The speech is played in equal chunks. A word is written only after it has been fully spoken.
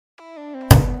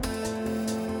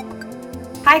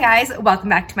Hi guys, welcome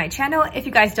back to my channel. If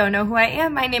you guys don't know who I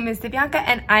am, my name is Divyanka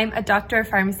and I'm a doctor of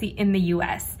pharmacy in the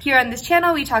US. Here on this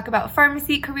channel, we talk about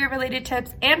pharmacy, career-related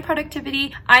tips, and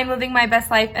productivity. I'm living my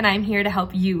best life and I'm here to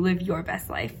help you live your best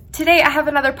life. Today, I have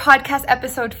another podcast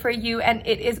episode for you and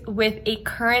it is with a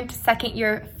current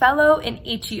second-year fellow in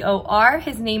HEOR.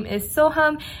 His name is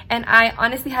Soham and I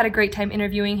honestly had a great time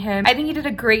interviewing him. I think he did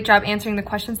a great job answering the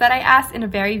questions that I asked in a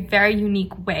very, very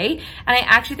unique way. And I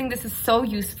actually think this is so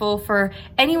useful for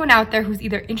anyone out there who's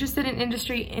either interested in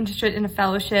industry, interested in a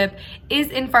fellowship,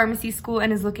 is in pharmacy school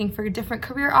and is looking for different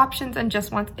career options and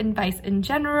just wants advice in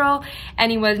general.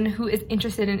 Anyone who is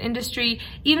interested in industry,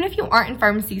 even if you aren't in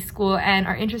pharmacy school and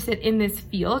are interested in this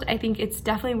field, I think it's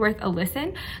definitely worth a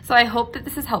listen. So I hope that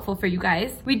this is helpful for you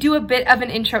guys. We do a bit of an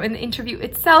intro in the interview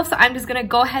itself, so I'm just gonna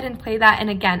go ahead and play that.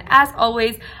 And again, as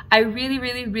always, I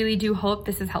really do hope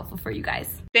this is helpful for you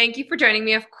guys. Thank you for joining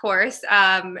me, of course.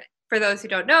 For those who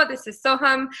don't know, this is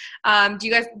Soham. Do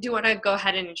you guys want to go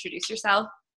ahead and introduce yourself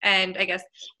and I guess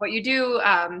what you do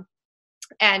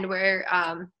and where,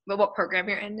 what program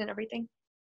you're in and everything?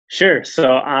 Sure.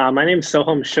 So my name is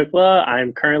Soham Shukla.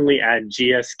 I'm currently at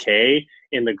GSK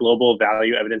in the Global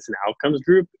Value Evidence and Outcomes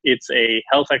Group. It's a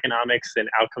health economics and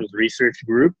outcomes research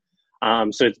group.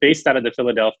 So it's based out of the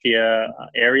Philadelphia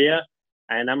area.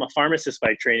 And I'm a pharmacist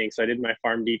by training. So I did my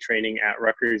PharmD training at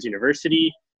Rutgers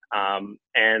University.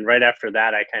 And right after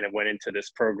that, I kind of went into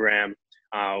this program.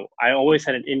 I always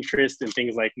had an interest in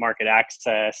things like market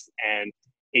access and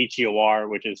HEOR,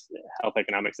 which is health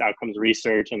economics outcomes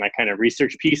research, and that kind of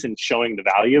research piece and showing the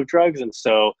value of drugs. And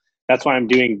so that's why I'm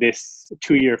doing this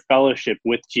 2-year fellowship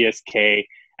with GSK,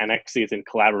 and actually it's in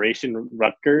collaboration with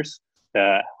Rutgers.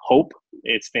 The HOPE,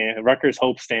 Rutgers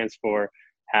HOPE stands for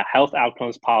Health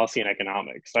Outcomes Policy and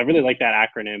Economics. So I really like that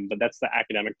acronym, but that's the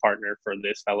academic partner for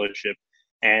this fellowship.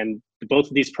 And both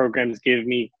of these programs give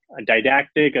me a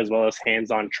didactic as well as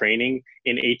hands-on training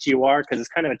in HEOR because it's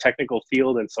kind of a technical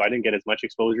field. And so I didn't get as much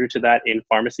exposure to that in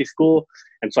pharmacy school.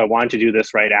 And so I wanted to do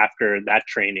this right after that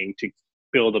training to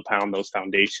build upon those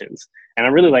foundations. And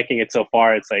I'm really liking it so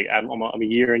far. It's like I'm a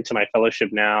year into my fellowship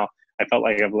now. I felt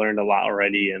like I've learned a lot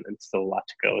already and still a lot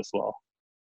to go as well.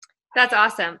 That's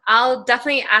awesome. I'll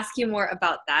definitely ask you more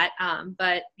about that.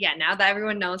 But yeah, now that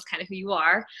everyone knows kind of who you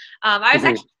are, I was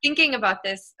actually thinking about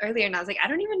this earlier and I was like, I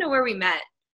don't even know where we met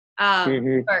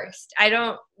first.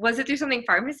 Was it through something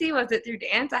pharmacy? Was it through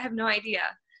dance? I have no idea.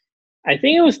 I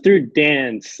think it was through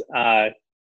dance.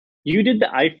 You did the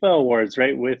IFA Awards,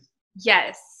 right?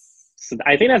 Yes. So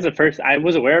I think that's the first, I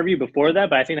was aware of you before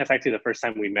that, but I think that's actually the first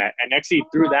time we met. And actually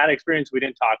through that experience, we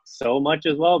didn't talk so much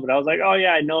as well, but I was like, oh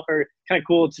yeah, I know her. Kind of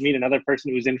cool to meet another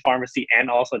person who's in pharmacy and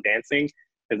also dancing,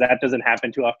 because that doesn't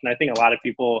happen too often. I think a lot of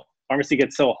people, pharmacy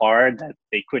gets so hard that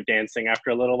they quit dancing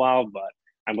after a little while, but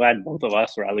I'm glad both of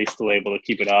us were at least still able to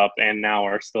keep it up and now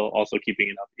are still also keeping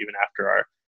it up even after our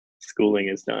schooling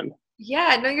is done.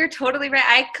 Yeah, no, you're totally right.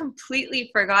 I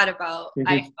completely forgot about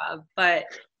IFA, but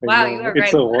wow, you were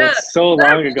right. It's so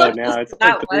long ago now. It's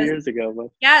like 3 years ago. But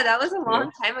yeah, that was a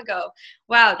long time ago.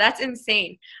 Wow, that's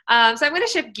insane. So I'm going to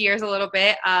shift gears a little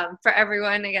bit for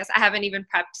everyone. I guess I haven't even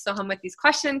prepped Soham with these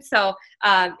questions. So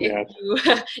if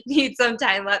you need some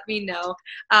time, let me know.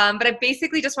 But I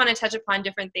basically just want to touch upon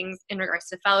different things in regards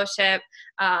to fellowship,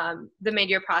 the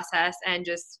midyear process, and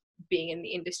just being in the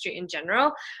industry in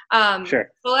general. Sure.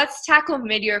 So let's tackle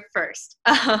midyear first.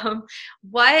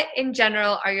 What in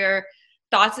general are your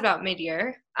thoughts about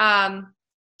midyear?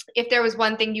 If there was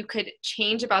one thing you could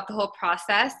change about the whole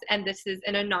process, and this is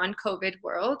in a non-COVID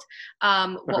world,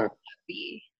 what would that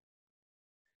be?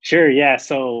 Sure, yeah.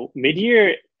 So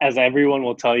midyear, as everyone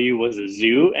will tell you, was a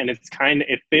zoo, and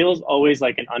it feels always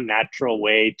like an unnatural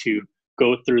way to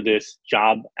go through this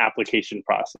job application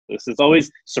process. It's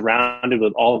always surrounded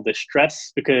with all of the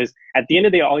stress because at the end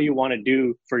of the day, all you want to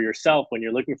do for yourself when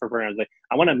you're looking for programs, like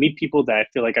I want to meet people that I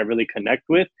feel like I really connect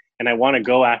with, and I want to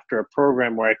go after a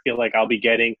program where I feel like I'll be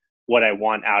getting what I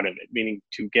want out of it, meaning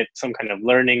to get some kind of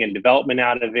learning and development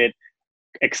out of it,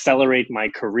 accelerate my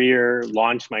career,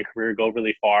 launch my career, go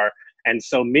really far. And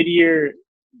so midyear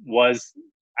was,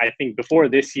 I think, before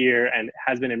this year and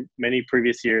has been in many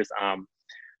previous years,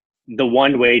 the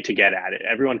one way to get at it.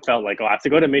 Everyone felt like, oh, I have to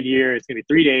go to midyear. It's going to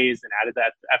be 3 days. And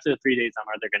after the 3 days, I'm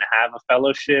either going to have a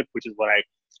fellowship, which is what I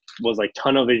was like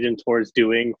tunnel vision towards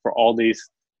doing for all these,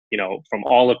 from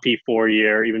all of P4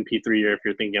 year, even P3 year, if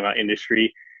you're thinking about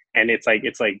industry. And it's like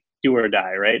do or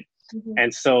die, right?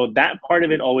 And so that part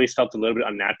of it always felt a little bit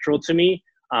unnatural to me.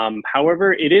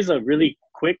 However, it is a really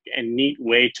quick and neat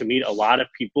way to meet a lot of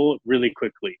people really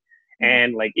quickly.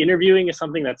 And like interviewing is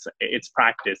something it's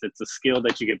practice. It's a skill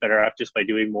that you get better at just by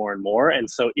doing more and more. And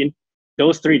so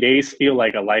those 3 days feel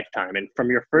like a lifetime. And from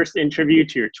your first interview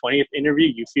to your 20th interview,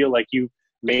 you feel like you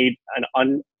made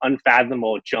an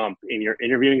unfathomable jump in your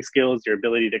interviewing skills, your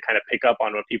ability to kind of pick up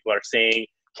on what people are saying,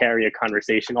 carry a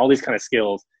conversation, all these kind of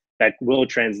skills that will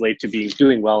translate to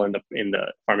doing well in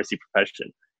the pharmacy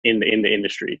profession, in the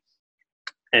industry.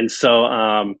 And so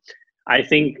I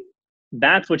think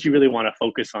that's what you really want to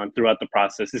focus on throughout the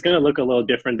process. It's going to look a little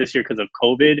different this year because of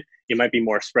COVID. It might be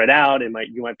more spread out. You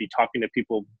might be talking to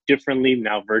people differently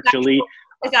now virtually.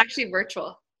 It's actually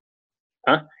virtual.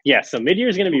 Huh? Yeah, so Midyear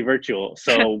is going to be virtual.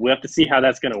 So we have to see how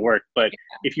that's going to work. But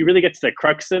if you really get to the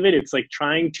crux of it, it's like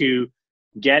trying to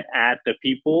get at the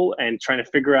people and trying to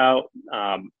figure out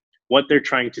what they're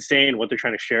trying to say and what they're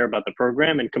trying to share about the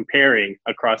program, and comparing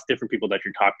across different people that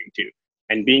you're talking to,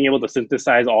 and being able to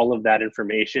synthesize all of that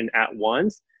information at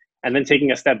once, and then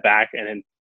taking a step back and then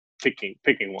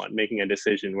picking one, making a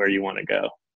decision where you want to go.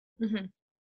 Mm-hmm.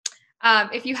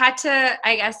 If you had to,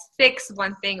 I guess, fix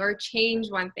one thing or change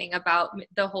one thing about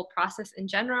the whole process in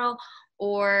general,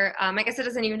 or I guess it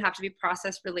doesn't even have to be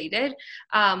process related,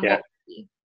 what would it be?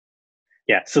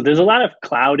 Yeah, so there's a lot of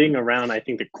clouding around, I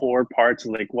think, the core parts,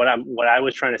 like what I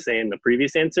was trying to say in the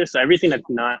previous answer. So everything that's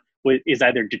not is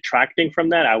either detracting from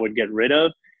that, I would get rid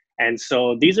of. And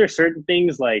so these are certain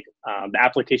things like the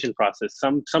application process.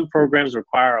 Some programs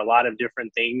require a lot of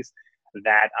different things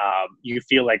that you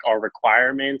feel like are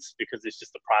requirements because it's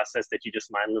just a process that you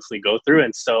just mindlessly go through.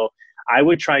 And so I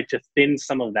would try to thin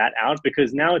some of that out,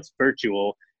 because now it's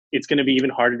virtual. It's going to be even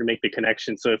harder to make the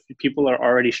connection. So if people are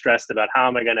already stressed about how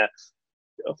am I going to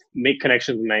make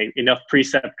connections with enough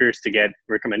preceptors to get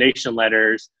recommendation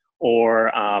letters, or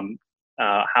how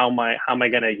am I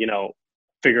going to,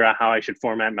 figure out how I should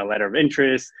format my letter of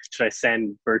interest? Should I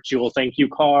send virtual thank you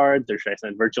cards, or should I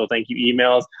send virtual thank you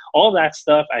emails? All that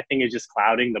stuff, I think, is just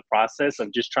clouding the process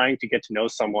of just trying to get to know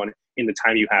someone in the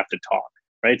time you have to talk,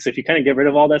 right? So if you kind of get rid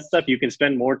of all that stuff, you can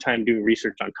spend more time doing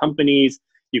research on companies.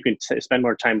 You can spend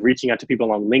more time reaching out to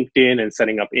people on LinkedIn and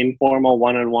setting up informal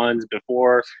one-on-ones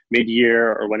before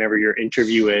Midyear or whenever your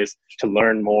interview is, to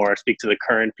learn more, speak to the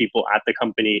current people at the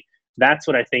company. That's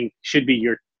what I think should be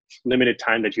your limited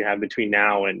time that you have between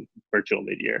now and virtual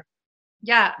Midyear.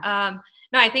 Yeah.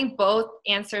 No, I think both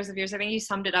answers of yours, I think you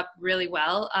summed it up really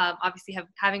well. Obviously,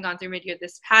 having gone through Midyear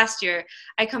this past year,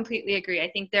 I completely agree. I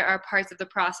think there are parts of the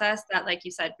process that, like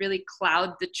you said, really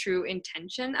cloud the true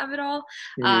intention of it all.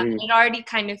 It already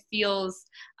kind of feels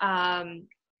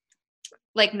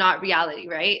like not reality,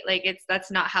 right? Like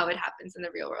that's not how it happens in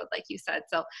the real world, like you said.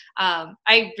 So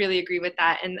I really agree with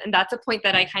that. And that's a point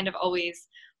that I kind of always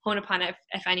hone upon if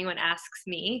anyone asks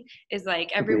me, is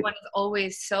like, everyone is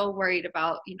always so worried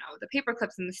about, the paper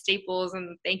clips and the staples and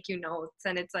the thank you notes.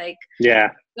 And it's like,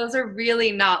 those are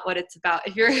really not what it's about.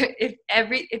 Even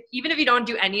if you don't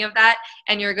do any of that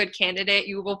and you're a good candidate,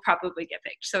 you will probably get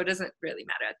picked. So it doesn't really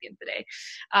matter at the end of the day.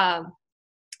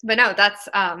 But no, that's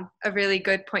a really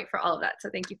good point for all of that. So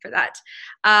thank you for that.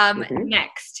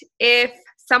 Next, if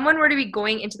someone were to be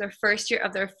going into their first year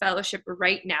of their fellowship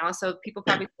right now, so people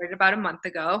probably started about a month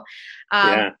ago,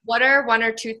 what are one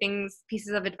or two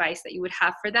pieces of advice that you would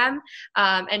have for them?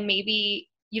 And maybe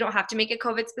you don't have to make it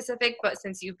COVID specific, but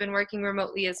since you've been working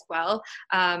remotely as well,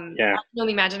 I can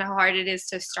only imagine how hard it is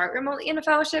to start remotely in a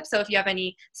fellowship. So if you have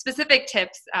any specific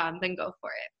tips, then go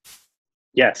for it.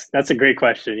 Yes, that's a great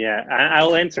question. Yeah,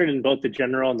 I'll answer it in both the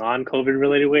general non-COVID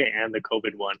related way and the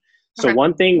COVID one. So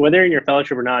one thing, whether in your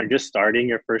fellowship or not, or just starting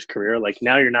your first career, like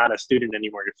now you're not a student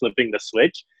anymore, you're flipping the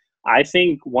switch. I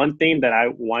think one thing that I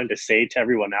wanted to say to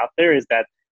everyone out there is that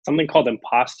something called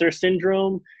imposter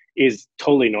syndrome is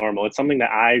totally normal. It's something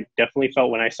that I definitely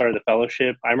felt when I started the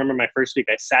fellowship. I remember my first week,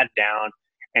 I sat down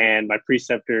and my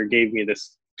preceptor gave me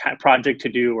this project to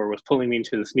do, or was pulling me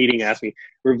into this meeting, asked me,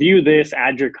 review this,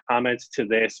 add your comments to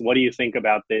this. What do you think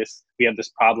about this? We have this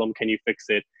problem. Can you fix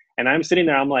it? And I'm sitting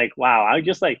there, I'm like, wow, I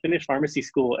just finished pharmacy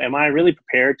school. Am I really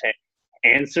prepared to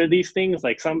answer these things?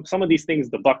 Like some of these things,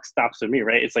 the buck stops with me,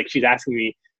 right? It's like she's asking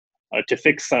me to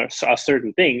fix a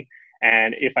certain thing.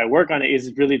 And if I work on it, is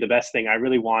it really the best thing? I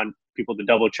really want people to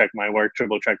double check my work,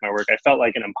 triple check my work. I felt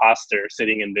like an imposter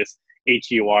sitting in this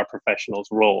HEOR professional's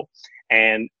role.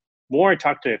 And more I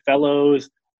talked to fellows,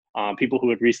 people who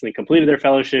had recently completed their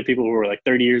fellowship, people who were like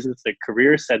 30 years into their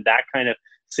career, said that kind of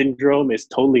syndrome is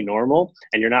totally normal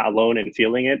and you're not alone in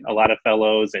feeling it. A lot of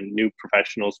fellows and new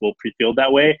professionals will feel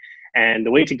that way. And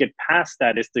the way to get past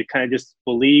that is to kind of just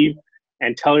believe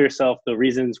and tell yourself the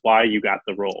reasons why you got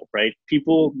the role, right?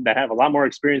 People that have a lot more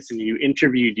experience than you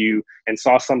interviewed you and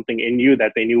saw something in you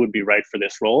that they knew would be right for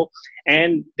this role.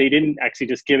 And they didn't actually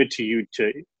just give it to you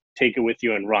to take it with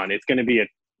you and run. It's going to be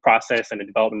process and a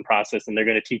development process, and they're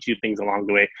going to teach you things along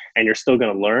the way, and you're still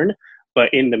going to learn.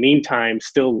 But in the meantime,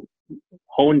 still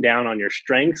hone down on your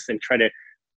strengths and try to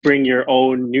bring your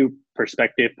own new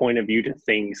perspective, point of view to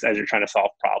things as you're trying to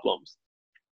solve problems.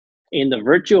 In the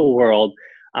virtual world,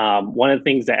 one of the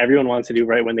things that everyone wants to do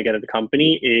right when they get at the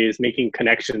company is making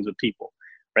connections with people,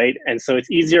 right? And so it's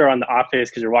easier on the office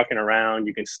because you're walking around,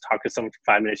 you can talk to someone for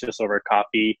 5 minutes just over a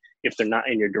coffee if they're not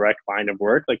in your direct line of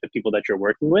work, like the people that you're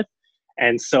working with.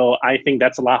 And so I think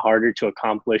that's a lot harder to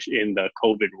accomplish in the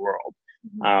COVID world.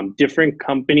 Different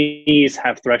companies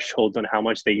have thresholds on how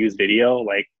much they use video.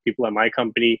 Like people at my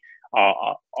company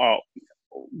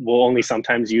will only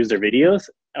sometimes use their videos,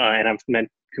 and I've met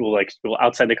people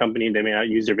outside the company, they may not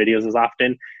use their videos as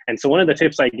often. And so one of the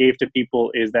tips I gave to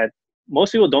people is that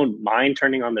most people don't mind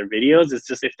turning on their videos. It's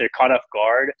just if they're caught off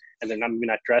guard and they're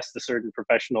not dressed a certain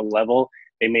professional level,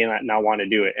 they may not want to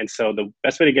do it. And so the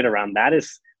best way to get around that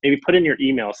is maybe put in your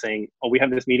email saying, oh, we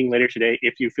have this meeting later today.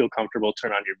 If you feel comfortable,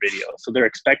 turn on your video. So they're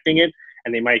expecting it,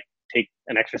 and they might take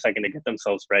an extra second to get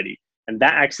themselves ready. And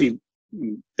that actually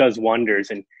does wonders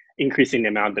in increasing the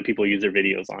amount that people use their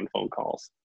videos on phone calls.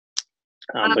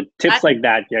 But tips like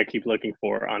that, keep looking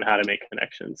for on how to make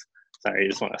connections. Sorry, I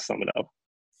just want to sum it up.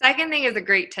 Second thing is a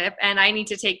great tip, and I need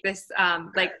to take this,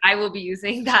 I will be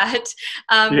using that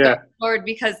going forward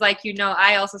because,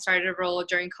 I also started a role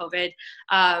during COVID,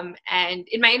 and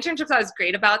in my internships, I was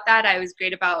great about that. I was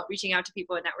great about reaching out to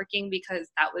people and networking because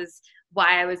that was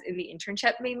why I was in the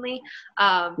internship mainly,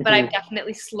 but I've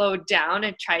definitely slowed down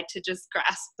and tried to just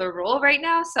grasp the role right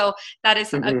now, so that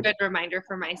is a good reminder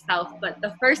for myself. But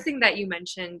the first thing that you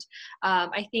mentioned,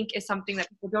 I think is something that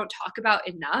people don't talk about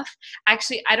enough.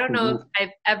 Actually, I don't know if I've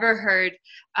ever heard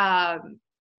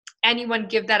anyone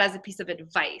give that as a piece of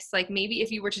advice. Like maybe if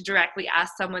you were to directly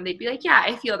ask someone, they'd be like, yeah,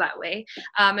 I feel that way,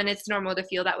 and it's normal to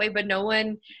feel that way, but no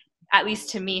one, at least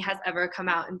to me, has ever come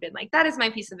out and been like, that is my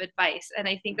piece of advice. And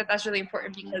I think that that's really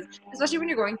important because especially when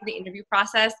you're going through the interview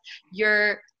process,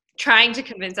 you're trying to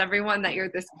convince everyone that you're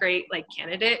this great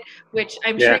candidate, which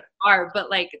I'm sure you are, but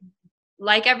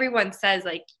like everyone says,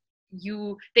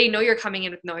 they know you're coming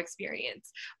in with no experience,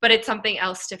 but it's something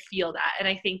else to feel that. And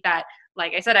I think that,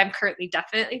 like I said, I'm currently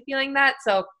definitely feeling that.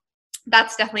 So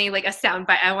that's definitely a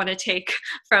soundbite I want to take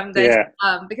from this,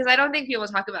 because I don't think people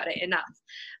talk about it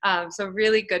enough. So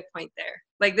really good point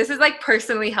there. This is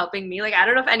personally helping me. I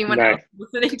don't know if anyone else is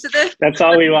listening to this. That's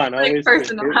all we want. Always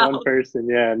personal help. One person.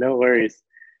 Yeah, no worries.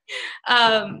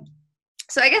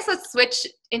 So I guess let's switch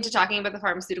into talking about the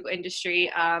pharmaceutical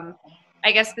industry.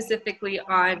 I guess specifically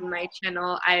on my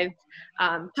channel, I've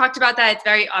talked about that. It's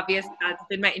very obvious that's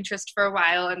been my interest for a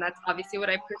while, and that's obviously what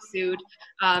I pursued,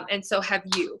 and so have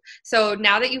you. So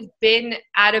now that you've been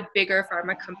at a bigger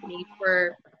pharma company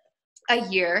for a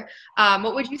year,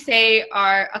 what would you say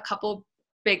are a couple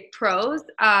big pros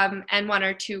and one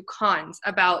or two cons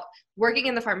about working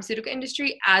in the pharmaceutical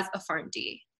industry as a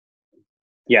PharmD?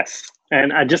 Yes.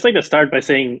 And I'd just like to start by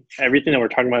saying everything that we're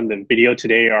talking about in the video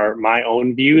today are my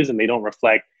own views, and they don't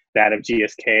reflect that of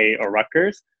GSK or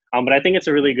Rutgers. But I think it's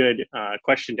a really good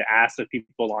question to ask the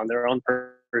people on their own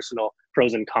personal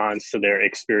pros and cons to their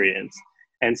experience.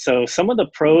 And so some of the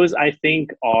pros, I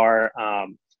think, are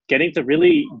getting to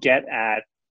really get at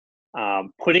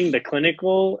putting the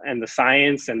clinical and the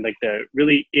science and the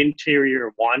really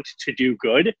interior want to do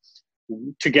good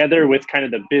together with kind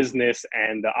of the business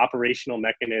and the operational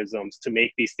mechanisms to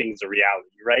make these things a reality,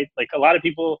 right? A lot of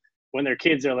people, when they're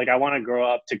kids, they're like, I want to grow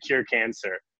up to cure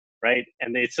cancer, right?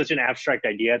 And it's such an abstract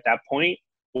idea at that point.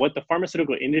 What the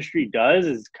pharmaceutical industry does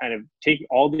is kind of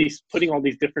putting all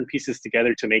these different pieces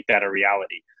together to make that a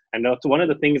reality. And that's one of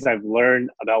the things I've learned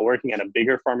about working at a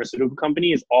bigger pharmaceutical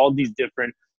company is all these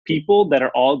different people that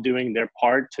are all doing their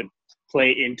part to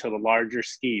play into the larger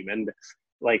scheme. And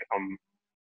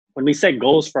when we set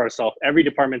goals for ourselves, every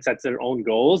department sets their own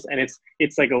goals, and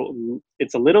it's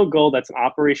a little goal that's an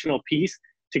operational piece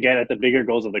to get at the bigger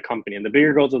goals of the company. And the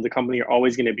bigger goals of the company are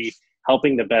always going to be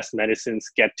helping the best medicines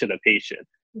get to the patient.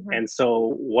 And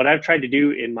so what I've tried to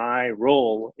do in my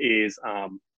role is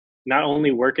not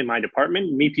only work in my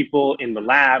department, meet people in the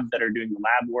lab that are doing the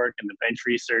lab work and the bench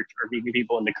research, or meeting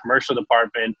people in the commercial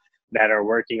department that are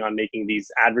working on making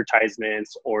these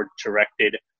advertisements or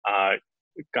directed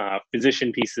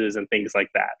physician pieces and things like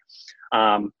that.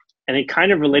 And it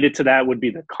kind of related to that would be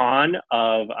the con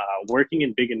of working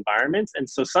in big environments. And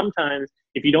so sometimes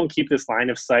if you don't keep this line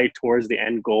of sight towards the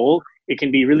end goal, it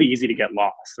can be really easy to get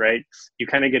lost, right? You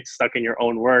kind of get stuck in your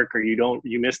own work, or you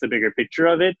miss the bigger picture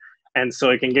of it. And so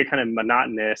it can get kind of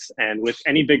monotonous. And with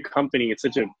any big company, it's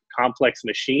such a complex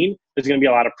machine. There's going to be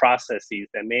a lot of processes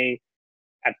that may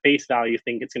at face value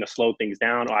think it's going to slow things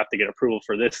down, or I have to get approval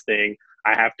for this thing.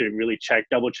 I have to really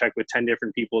double check with 10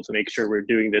 different people to make sure we're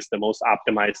doing this the most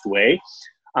optimized way.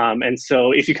 And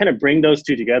so if you kind of bring those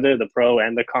two together, the pro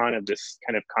and the con of this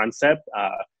kind of concept,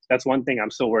 that's one thing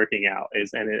I'm still working out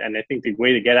and I think the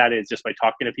way to get at it is just by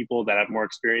talking to people that have more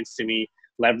experience to me,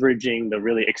 leveraging the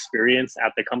really experience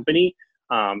at the company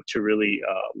to really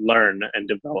learn and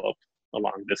develop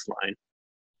along this line.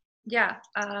 Yeah.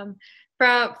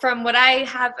 From what I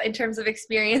have in terms of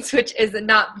experience, which is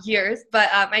not years, but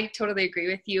I totally agree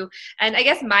with you. And I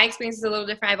guess my experience is a little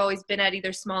different. I've always been at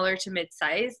either smaller to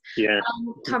mid-size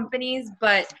companies,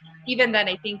 but even then,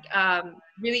 I think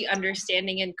really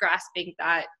understanding and grasping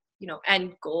that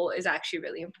end goal is actually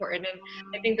really important. And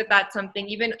I think that that's something,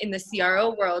 even in the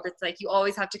CRO world, it's like you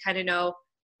always have to kind of know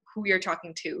who you're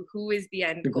talking to, who is the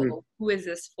end goal, who is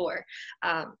this for?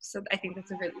 So I think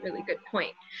that's a really, really good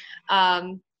point.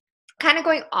 Kind of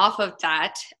going off of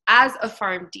that, as a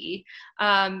PharmD,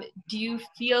 do you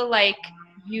feel like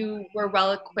you were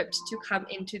well equipped to come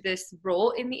into this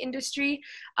role in the industry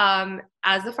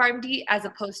as a PharmD, as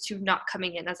opposed to not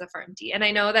coming in as a PharmD? And I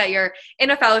know that you're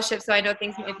in a fellowship, so I know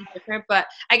things might be different, but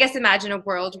I guess imagine a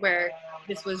world where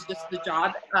this was just the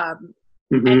job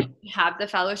and you have the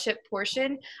fellowship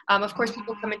portion. Of course,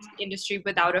 people come into the industry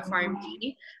without a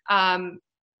PharmD.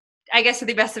 I guess to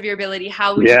the best of your ability,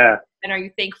 how would you, and are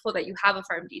you thankful that you have a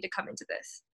PharmD to come into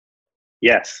this?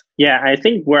 Yes. Yeah, I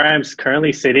think where I'm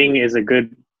currently sitting is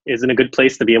in a good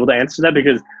place to be able to answer that,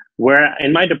 because where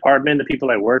in my department, the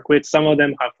people I work with, some of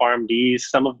them have PharmDs,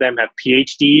 some of them have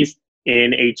PhDs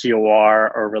in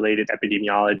HEOR or related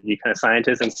epidemiology kind of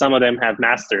scientists, and some of them have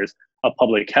masters of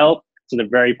public health, so they're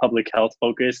very public health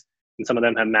focused, and some of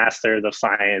them have masters of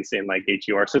science in like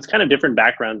HEOR. So it's kind of different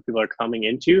backgrounds people are coming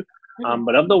into.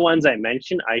 But of the ones I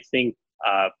mentioned, I think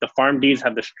the PharmDs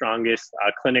have the strongest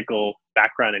clinical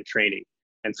background and training.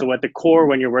 And so at the core,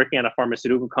 when you're working at a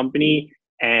pharmaceutical company,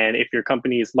 and if your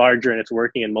company is larger and it's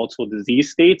working in multiple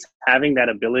disease states, having that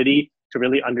ability to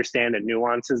really understand the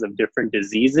nuances of different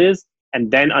diseases and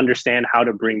then understand how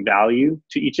to bring value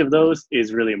to each of those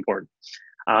is really important.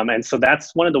 And so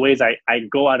that's one of the ways I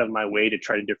go out of my way to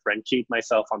try to differentiate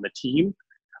myself on the team.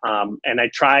 And I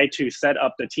try to set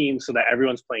up the team so that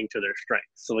everyone's playing to their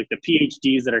strengths. So like the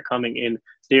PhDs that are coming in,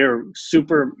 they're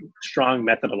super strong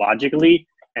methodologically.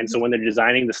 And so when they're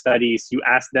designing the studies, you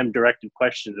ask them directed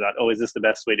questions about, oh, is this the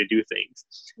best way to do things?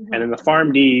 And then the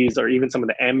PharmDs or even some of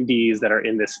the MDs that are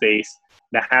in this space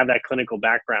that have that clinical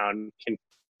background can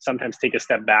sometimes take a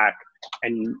step back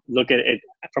and look at it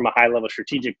from a high level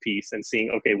strategic piece and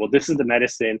seeing, okay, well, this is the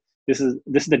medicine, this is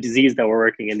the disease that we're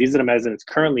working in, these are the medicines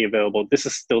currently available, this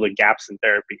is still the gaps in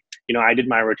therapy. I did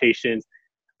my rotation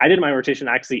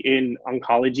actually in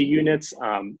oncology units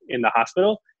in the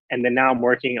hospital, and then now I'm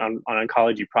working on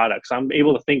oncology products. So I'm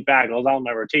able to think back, I was on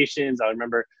my rotations, I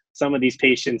remember some of these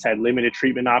patients had limited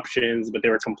treatment options, but they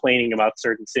were complaining about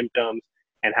certain symptoms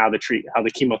and how the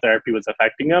chemotherapy was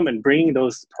affecting them, and bringing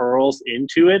those pearls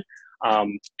into it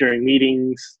during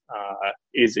meetings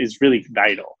is really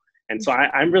vital. And so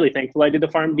I'm really thankful I did the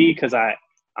PharmD because I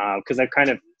kind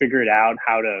of figured out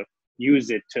how to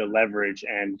use it to leverage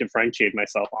and differentiate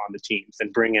myself on the teams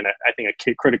and bring in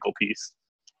a critical piece.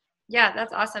 Yeah,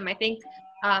 that's awesome. I think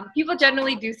people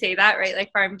generally do say that, right?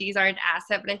 Like PharmDs are an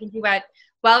asset, but I think you went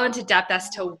well into depth as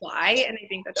to why. And I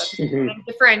think that that's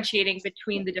differentiating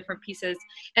between the different pieces.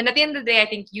 And at the end of the day, I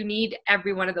think you need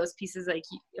every one of those pieces. Like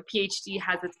a PhD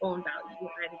has its own value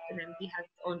and an MD has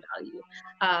its own value.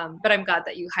 But I'm glad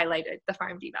that you highlighted the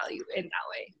PharmD value in that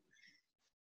way.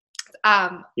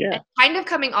 And kind of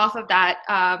coming off of that,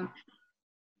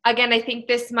 again, I think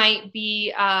this might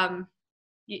be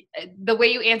the way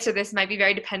you answer this might be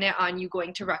very dependent on you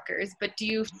going to Rutgers, but do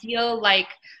you feel like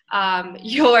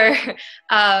your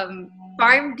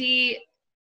PharmD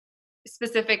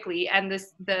specifically and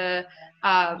the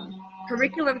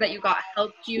curriculum that you got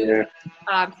helped you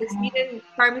succeed in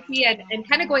pharmacy? And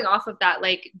kind of going off of that,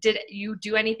 like, did you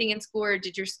do anything in school, or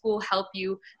did your school help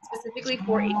you specifically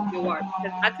for HEOR?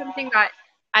 Because that's something that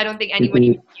I don't think anyone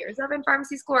even hears of in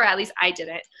pharmacy school, or at least I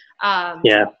didn't.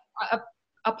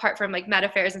 Apart from like med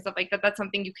affairs and stuff like that, that's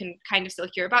something you can kind of still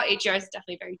hear about. HEOR is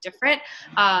definitely very different.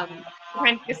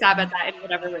 Trying to take a stab at that in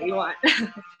whatever way you want.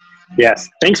 Yes,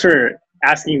 thanks for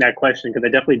asking that question, because I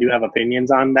definitely do have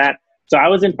opinions on that. So I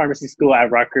was in pharmacy school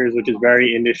at Rutgers, which is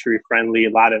very industry friendly.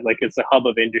 It's a hub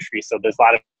of industry, so there's a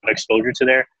lot of exposure to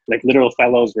there. Like literal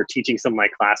fellows were teaching some of my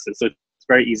classes, so it's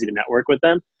very easy to network with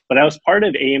them. But I was part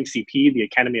of AMCP, the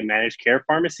Academy of Managed Care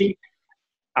Pharmacy.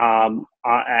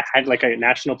 I had like a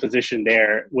national position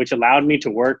there, which allowed me to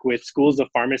work with schools of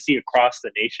pharmacy across the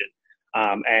nation.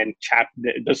 and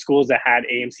the schools that had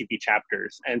AMCP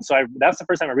chapters. And so that's the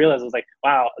first time I realized, I was like,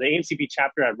 wow, the AMCP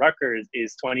chapter at Rutgers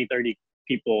is 20, 30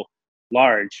 people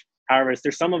large. However,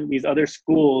 there's some of these other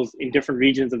schools in different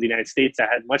regions of the United States that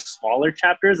had much smaller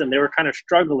chapters, and they were kind of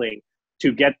struggling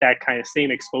to get that kind of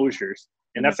same exposures.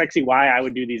 And that's actually why I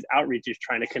would do these outreaches,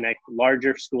 trying to connect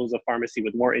larger schools of pharmacy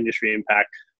with more industry impact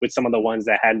with some of the ones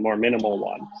that had more minimal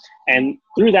one. And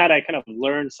through that, I kind of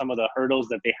learned some of the hurdles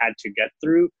that they had to get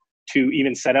through to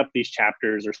even set up these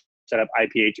chapters, or set up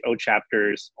IPHO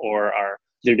chapters, or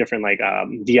they're different like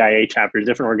DIA chapters,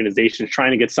 different organizations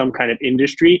trying to get some kind of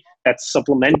industry that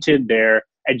supplemented their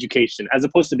education as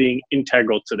opposed to being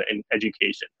integral to the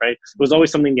education, right? It was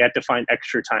always something you had to find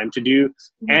extra time to do,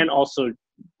 and also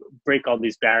break all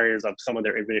these barriers of some of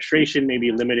their administration,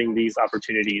 maybe limiting these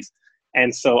opportunities.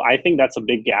 And so I think that's a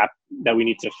big gap that we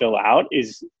need to fill out,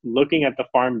 is looking at the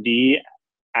PharmD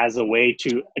as a way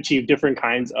to achieve different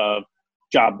kinds of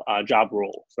job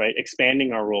roles, right?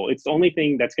 Expanding our role. It's the only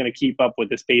thing that's going to keep up with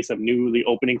this pace of newly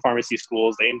opening pharmacy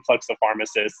schools, the influx of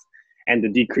pharmacists, and the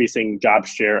decreasing job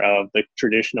share of the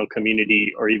traditional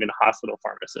community or even hospital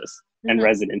pharmacists and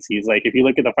residencies. Like if you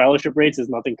look at the fellowship rates, it's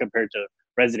nothing compared to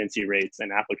residency rates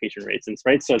and application rates, and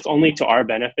right. So it's only to our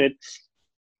benefit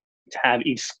to have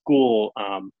each school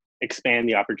expand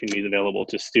the opportunities available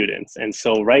to students. And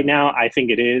so right now, I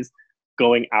think it is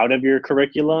going out of your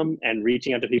curriculum and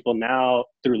reaching out to people now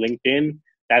through LinkedIn.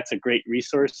 That's a great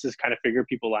resource to kind of figure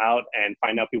people out and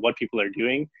find out what people are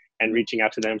doing, and reaching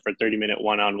out to them for 30-minute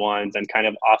one-on-ones and kind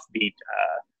of offbeat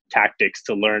tactics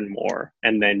to learn more.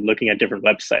 And then looking at different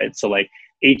websites. So like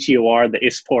HEOR, the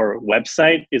ISPOR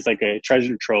website, is like a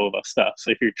treasure trove of stuff.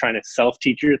 So if you're trying to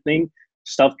self-teach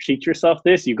yourself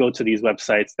this, you go to these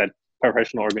websites that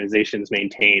professional organizations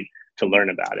maintain to learn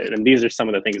about it. And these are some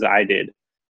of the things I did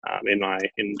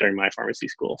during my pharmacy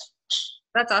school.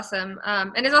 That's awesome.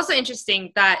 And it's also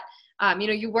interesting that,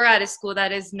 you were at a school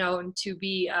that is known to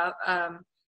be,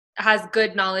 has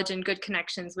good knowledge and good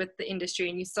connections with the industry,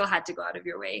 and you still had to go out of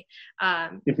your way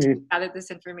to gather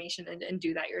this information and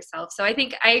do that yourself. So I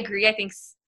agree. I think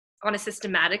on a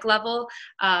systematic level,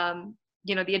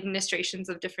 the administrations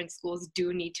of different schools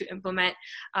do need to implement,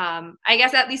 I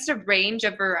guess, at least a range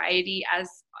of variety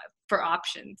for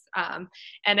options.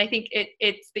 And I think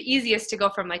it's the easiest to go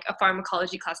from like a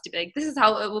pharmacology class to be like, this is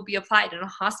how it will be applied in a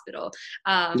hospital.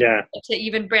 To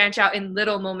even branch out in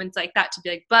little moments like that to be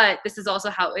like, but this is also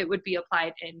how it would be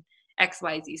applied in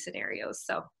XYZ scenarios.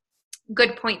 So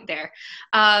good point there.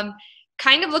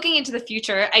 Kind of looking into the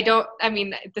future,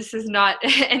 this is not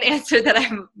an answer that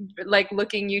I'm like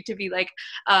looking you to be like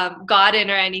God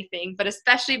in or anything, but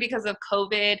especially because of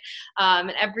COVID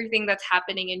and everything that's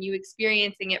happening and you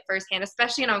experiencing it firsthand,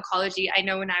 especially in oncology. I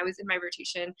know when I was in my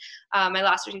rotation, my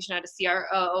last rotation at a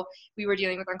CRO, we were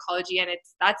dealing with oncology, and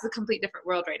that's a complete different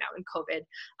world right now in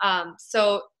COVID.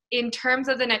 So in terms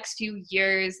of the next few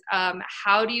years,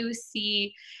 how do you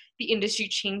see the industry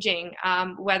changing,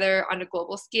 whether on a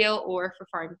global scale or for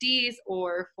PharmDs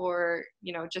or for,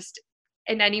 just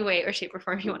in any way or shape or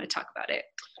form you want to talk about it?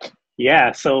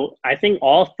 Yeah, so I think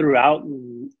all throughout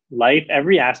life,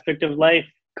 every aspect of life,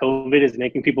 COVID is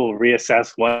making people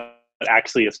reassess what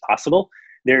actually is possible.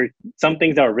 There are some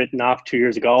things that were written off 2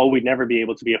 years ago. We'd never be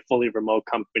able to be a fully remote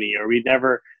company, or we'd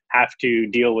never have to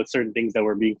deal with certain things that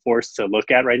we're being forced to look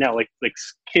at right now, like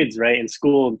kids, right, in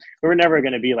school. We're never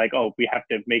going to be like, oh, we have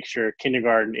to make sure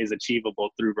kindergarten is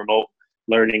achievable through remote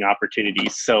learning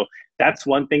opportunities. So that's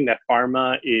one thing that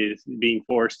pharma is being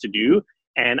forced to do.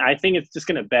 And I think it's just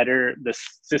going to better the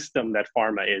system that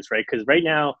pharma is, right? Because right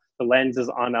now the lens is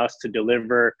on us to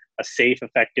deliver a safe,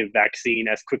 effective vaccine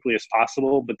as quickly as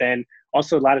possible. But then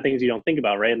also a lot of things you don't think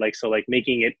about, right? Like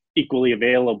making it equally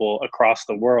available across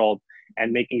the world,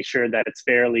 and making sure that it's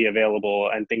fairly available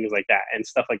and things like that and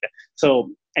stuff like that. So,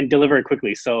 and deliver it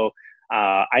quickly. So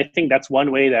I think that's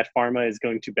one way that pharma is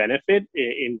going to benefit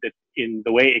in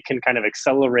the way it can kind of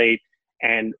accelerate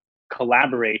and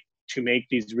collaborate to make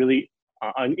these really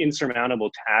insurmountable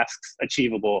tasks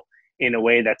achievable in a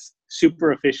way that's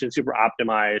super efficient, super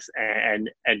optimized, and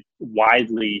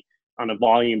widely on a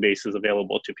volume basis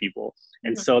available to people.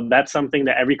 And so that's something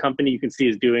that every company you can see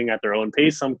is doing at their own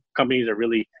pace. Some companies are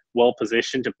really well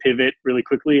positioned to pivot really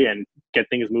quickly and get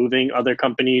things moving. Other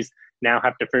companies now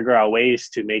have to figure out ways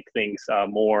to make things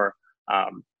more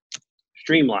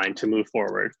streamlined to move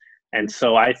forward. And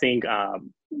so I think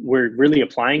we're really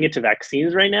applying it to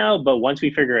vaccines right now, but once we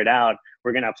figure it out,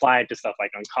 we're going to apply it to stuff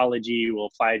like oncology. We'll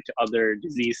apply it to other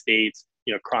disease states,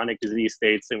 chronic disease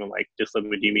states, even like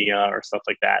dyslipidemia or stuff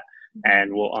like that.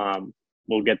 And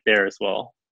we'll get there as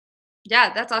well.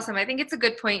 Yeah, that's awesome. I think it's a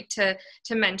good point to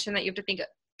mention that you have to think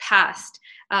past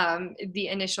the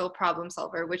initial problem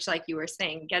solver, which, like you were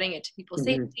saying, getting it to people's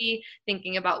safety,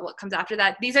 thinking about what comes after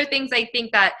that. These are things I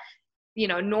think that, you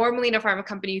know, normally in a pharma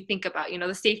company you think about, you know,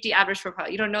 the safety adverse profile.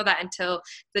 You don't know that until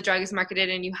the drug is marketed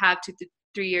and you have 2 to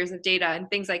 3 years of data and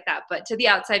things like that. But to the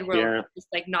outside world, it's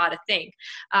like not a thing.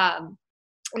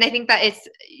 And I think that it's,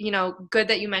 you know, good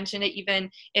that you mentioned it, even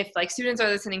if like students are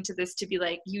listening to this, to be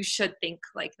like, you should think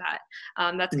like that.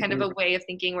 That's kind of a way of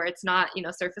thinking where it's not, you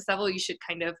know, surface level. You should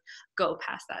kind of go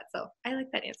past that. So I like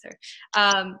that answer.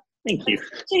 Thank you.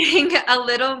 Switching a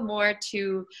little more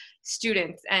to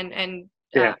students and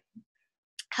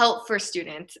help for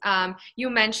students. You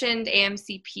mentioned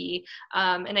AMCP,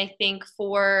 and I think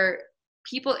for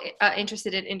people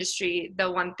interested in industry, the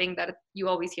one thing that you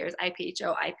always hear is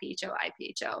IPHO, IPHO,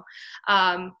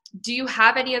 IPHO. Do you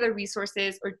have any other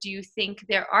resources, or do you think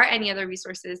there are any other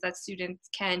resources that students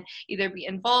can either be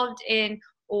involved in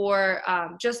or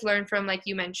just learn from, like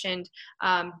you mentioned,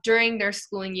 during their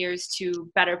schooling years to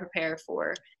better prepare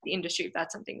for the industry if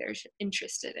that's something they're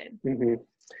interested in?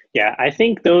 Yeah, I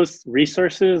think those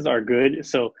resources are good.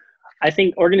 So I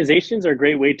think organizations are a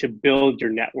great way to build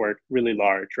your network really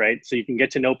large, right? So you can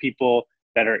get to know people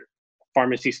that are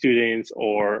pharmacy students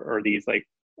or these like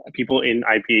people in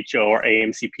IPHO or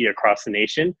AMCP across the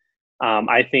nation.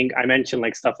 I think I mentioned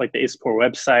like stuff like the ISPOR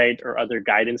website or other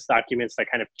guidance documents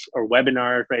that kind of, or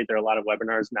webinars, right? There are a lot of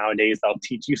webinars nowadays that'll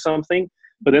teach you something.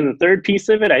 But then the third piece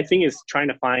of it, I think, is trying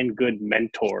to find good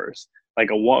mentors, like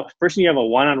a person you have a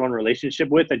one-on-one relationship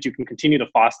with that you can continue to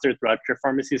foster throughout your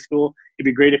pharmacy school. It'd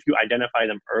be great if you identify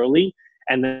them early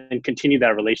and then continue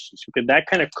that relationship, because that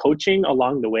kind of coaching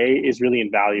along the way is really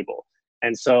invaluable.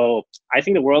 And so I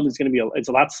think the world is going to be, it's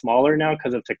a lot smaller now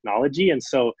because of technology. And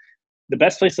so the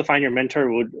best place to find your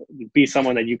mentor would be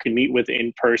someone that you can meet with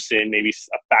in person, maybe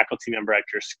a faculty member at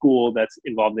your school that's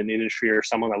involved in industry, or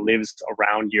someone that lives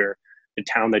around the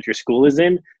town that your school is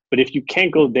in. But if you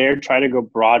can't go there, try to go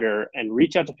broader and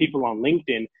reach out to people on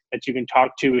LinkedIn that you can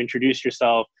talk to, introduce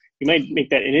yourself. You might make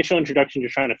that initial introduction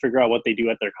just trying to figure out what they do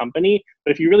at their company.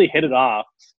 But if you really hit it off,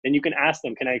 then you can ask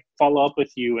them, can I follow up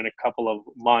with you in a couple of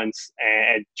months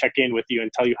and check in with you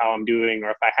and tell you how I'm doing?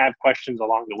 Or if I have questions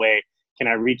along the way, can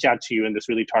I reach out to you in this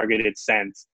really targeted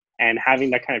sense? And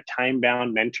having that kind of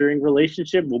time-bound mentoring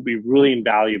relationship will be really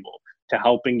invaluable to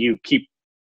helping you keep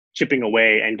chipping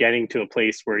away and getting to a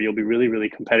place where you'll be really, really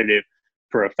competitive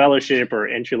for a fellowship or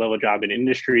entry-level job in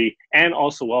industry, and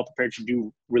also well prepared to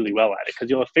do really well at it, because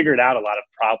you'll have figured out a lot of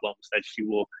problems that you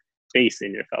will face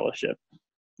in your fellowship.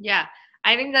 Yeah,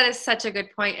 I think that is such a good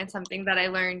point, and something that I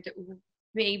learned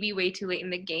maybe way too late in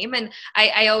the game. And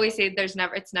I always say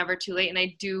it's never too late. And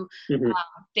I do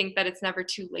think that it's never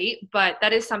too late, but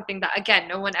that is something that, again,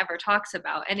 no one ever talks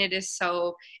about. And it is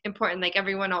so important. Like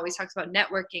everyone always talks about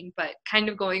networking, but kind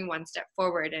of going one step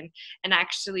forward and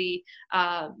actually,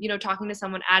 talking to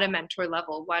someone at a mentor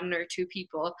level, 1 or 2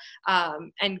 people,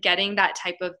 and getting that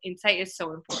type of insight is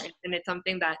so important. And it's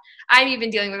something that I'm even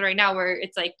dealing with right now, where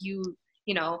it's like, you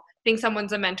think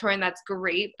someone's a mentor, and that's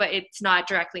great, but it's not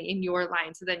directly in your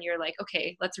line. So then you're like,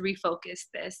 okay, let's refocus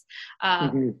this.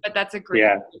 But that's a great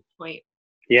point.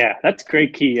 Yeah, that's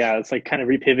great key. Yeah, it's like kind of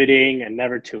repivoting and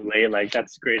never too late. Like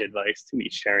that's great advice to be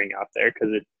sharing out there,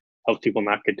 because it helps people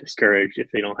not get discouraged if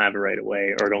they don't have it right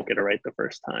away or don't get it right the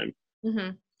first time.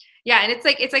 Yeah, and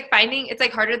it's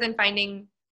like harder than finding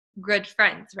good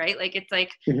friends, right? Like it's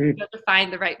like you have to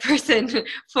find the right person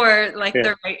for like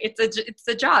the right, it's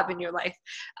a job in your life,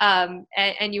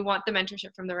 and you want the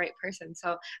mentorship from the right person.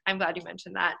 So I'm glad you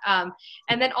mentioned that.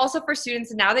 And then also for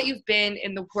students, now that you've been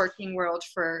in the working world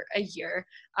for a year,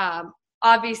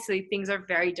 obviously things are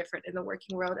very different in the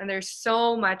working world, and there's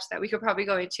so much that we could probably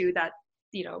go into that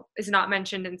is not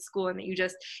mentioned in school, and that you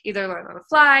just either learn on the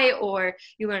fly or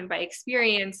you learn by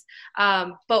experience.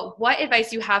 But what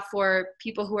advice do you have for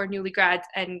people who are newly grads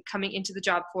and coming into the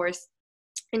job force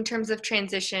in terms of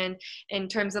transition, in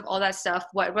terms of all that stuff,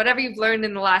 whatever you've learned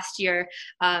in the last year,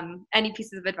 any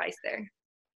pieces of advice there?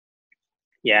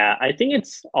 Yeah, I think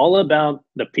it's all about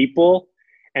the people.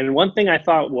 And one thing I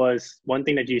thought was, one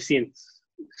thing that you see in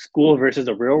school versus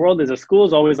the real world is, a school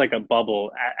is always like a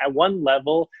bubble. At one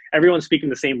level, everyone's speaking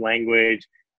the same language.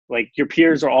 Like your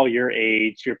peers are all your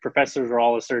age, your professors are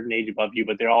all a certain age above you,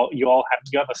 but you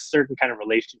have a certain kind of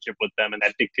relationship with them, and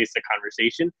that dictates the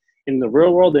conversation. In the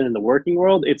real world and in the working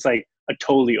world, it's like a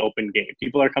totally open game.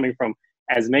 People are coming from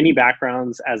as many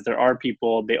backgrounds as there are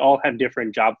people. They all have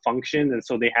different job functions, and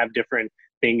so they have different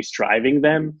things driving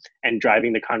them and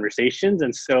driving the conversations.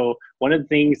 And so one of the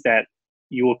things that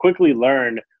you will quickly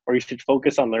learn, or you should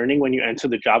focus on learning when you enter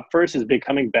the job first, is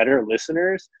becoming better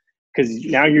listeners. because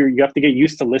now you have to get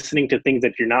used to listening to things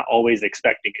that you're not always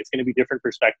expecting. It's going to be different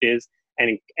perspectives,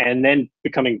 and then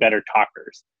becoming better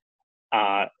talkers.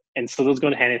 And so those go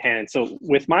hand in hand. And so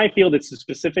with my field, it's a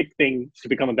specific thing to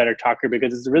become a better talker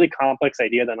because it's a really complex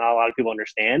idea that not a lot of people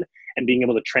understand, and being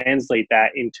able to translate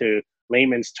that into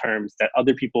layman's terms that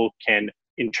other people can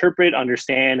interpret,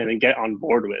 understand, and then get on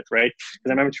board with, right?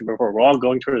 Because I mentioned before, we're all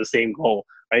going toward the same goal,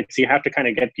 right? So you have to kind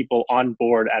of get people on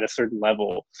board at a certain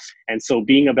level. And so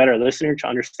being a better listener to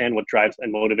understand what drives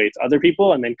and motivates other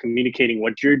people, and then communicating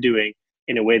what you're doing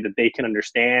in a way that they can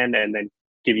understand and then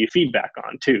give you feedback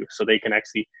on too, so they can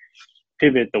actually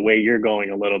pivot the way you're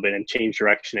going a little bit and change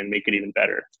direction and make it even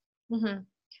better. Mm-hmm.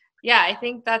 Yeah, I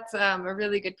think that's a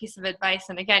really good piece of advice.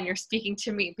 And again, you're speaking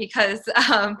to me because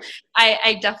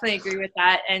I definitely agree with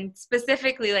that. And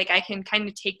specifically, like, I can kind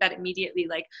of take that immediately.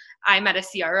 Like, I'm at a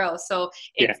CRO, so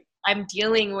I'm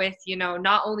dealing with,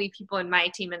 not only people in my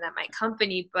team and at my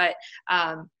company, but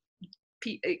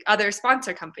other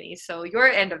sponsor companies, so your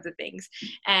end of the things.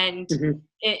 And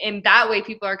in that way,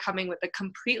 people are coming with a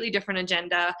completely different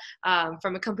agenda,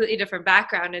 from a completely different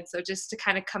background. And so just to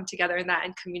kind of come together in that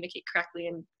and communicate correctly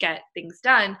and get things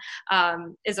done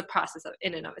is a process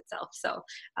in and of itself. So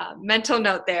mental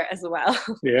note there as well.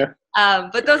 Yeah.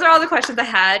 But those are all the questions I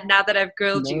had now that I've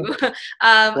grilled you.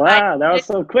 Wow, that was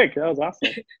so quick. That was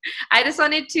awesome. I just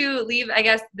wanted to leave, I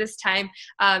guess, this time,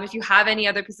 if you have any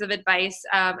other piece of advice.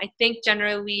 I think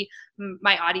generally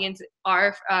my audience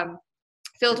are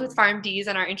filled with PharmDs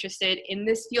and are interested in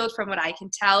this field from what I can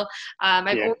tell. I've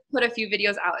only put a few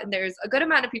videos out, and there's a good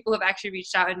amount of people who have actually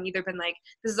reached out and either been like,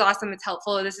 this is awesome, it's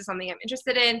helpful, this is something I'm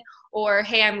interested in, or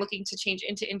hey, I'm looking to change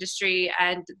into industry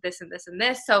and this and this and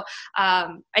this. So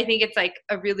I think it's like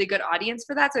a really good audience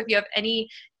for that. So if you have any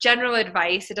general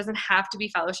advice, it doesn't have to be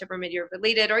fellowship or midyear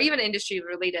related or even industry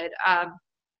related.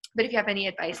 But if you have any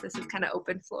advice, this is kind of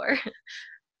open floor.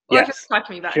 Or if you talk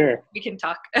to me about it, we can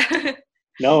talk.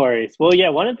 No worries. Well, yeah,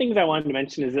 one of the things I wanted to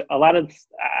mention is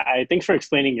thanks for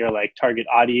explaining your like target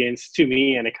audience to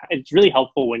me, and it's really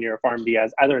helpful when you're a PharmD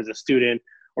either as a student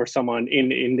or someone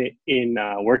in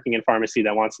working in pharmacy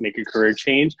that wants to make a career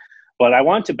change. But I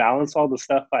want to balance all the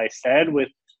stuff I said with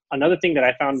another thing that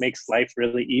I found makes life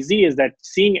really easy, is that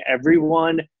seeing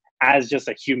everyone as just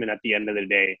a human at the end of the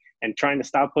day, and trying to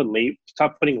stop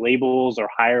putting labels or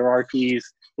hierarchies,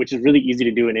 which is really easy to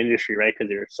do in industry, right? Because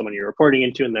there's someone you're reporting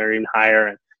into and they're even higher,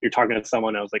 and you're talking to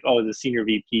someone else like, oh, the senior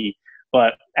VP.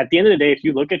 But at the end of the day, if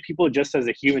you look at people just as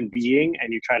a human being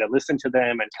and you try to listen to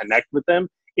them and connect with them,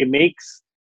 it makes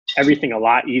everything a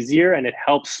lot easier, and it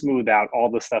helps smooth out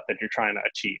all the stuff that you're trying to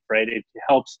achieve, right? It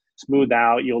helps smooth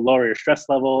out, you'll lower your stress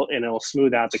level, and it'll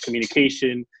smooth out the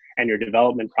communication and your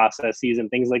development processes and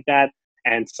things like that.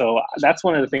 And so that's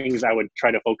one of the things I would try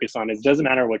to focus on. Is it doesn't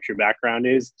matter what your background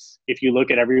is. If you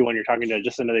look at everyone, you're talking to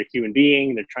just another human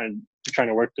being. They're trying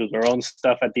to work through their own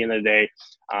stuff at the end of the day.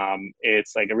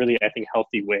 It's like a really, I think,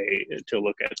 healthy way to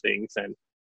look at things and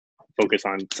focus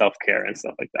on self-care and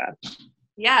stuff like that.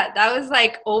 Yeah, that was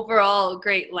like overall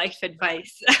great life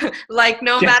advice. Like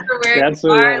no matter where you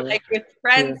are, like with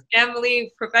friends,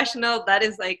 family, professional, that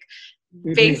is like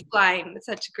baseline.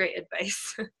 Such great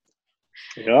advice.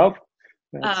 Yep.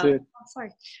 That's it.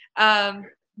 Sorry.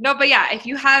 No, but yeah, if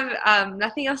you have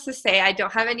nothing else to say, I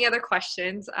don't have any other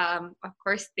questions. Of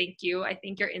course, thank you. I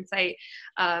think your insight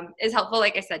is helpful,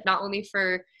 like I said, not only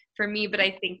for me, but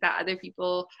I think that other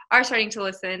people are starting to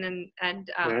listen, and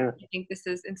I think this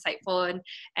is insightful.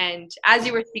 And as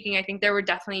you were speaking, I think there were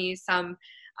definitely some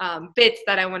bits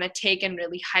that I want to take and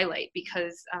really highlight,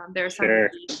 because there are some really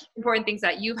important things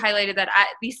that you've highlighted that, at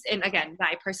least in, again,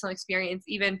 my personal experience,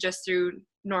 even just through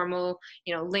normal,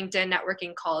 LinkedIn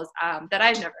networking calls, that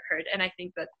I've never heard. And I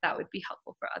think that would be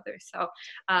helpful for others. So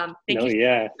thank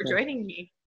you for joining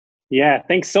me. Yeah,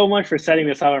 thanks so much for setting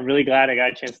this up. I'm really glad I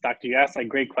got a chance to talk to you. You asked like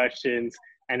great questions,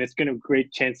 and it's been a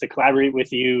great chance to collaborate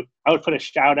with you. I would put a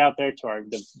shout out there to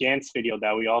the dance video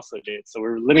that we also did. So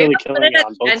we're literally killing it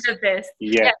on both. End of this.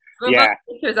 Yeah.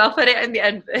 I'll put it in the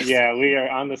end of this. Yeah, we are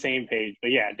on the same page.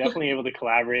 But yeah, definitely able to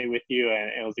collaborate with you,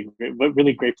 and it was a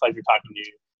really great pleasure talking to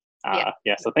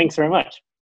you. So thanks very much.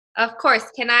 Of course.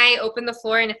 Can I open the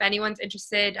floor? And if anyone's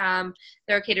interested,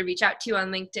 they're okay to reach out to you on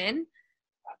LinkedIn?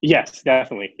 Yes,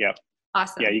 definitely. Yep.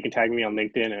 Awesome. Yeah, you can tag me on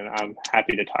LinkedIn, and I'm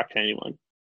happy to talk to anyone.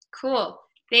 Cool.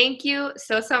 Thank you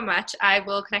so much. I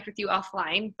will connect with you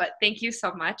offline, but thank you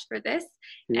so much for this,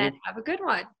 and have a good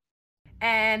one.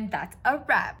 And that's a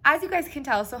wrap. As you guys can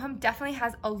tell, Soham definitely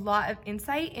has a lot of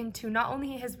insight into not only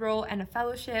his role and a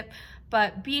fellowship,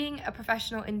 but being a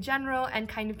professional in general and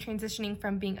kind of transitioning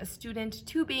from being a student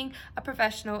to being a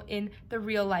professional in the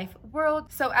real life world.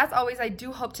 So as always, I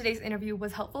do hope today's interview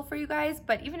was helpful for you guys,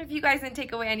 but even if you guys didn't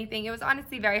take away anything, it was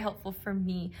honestly very helpful for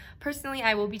me. Personally,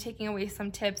 I will be taking away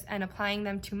some tips and applying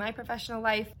them to my professional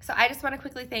life. So I just want to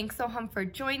quickly thank Soham for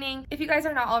joining. If you guys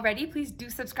are not already, please do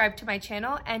subscribe to my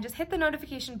channel and just hit the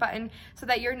notification button so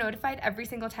that you're notified every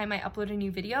single time I upload a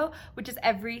new video, which is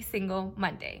every single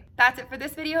Monday. That's it for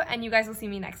this video, and you guys will see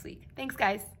me next week. Thanks,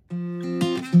 guys.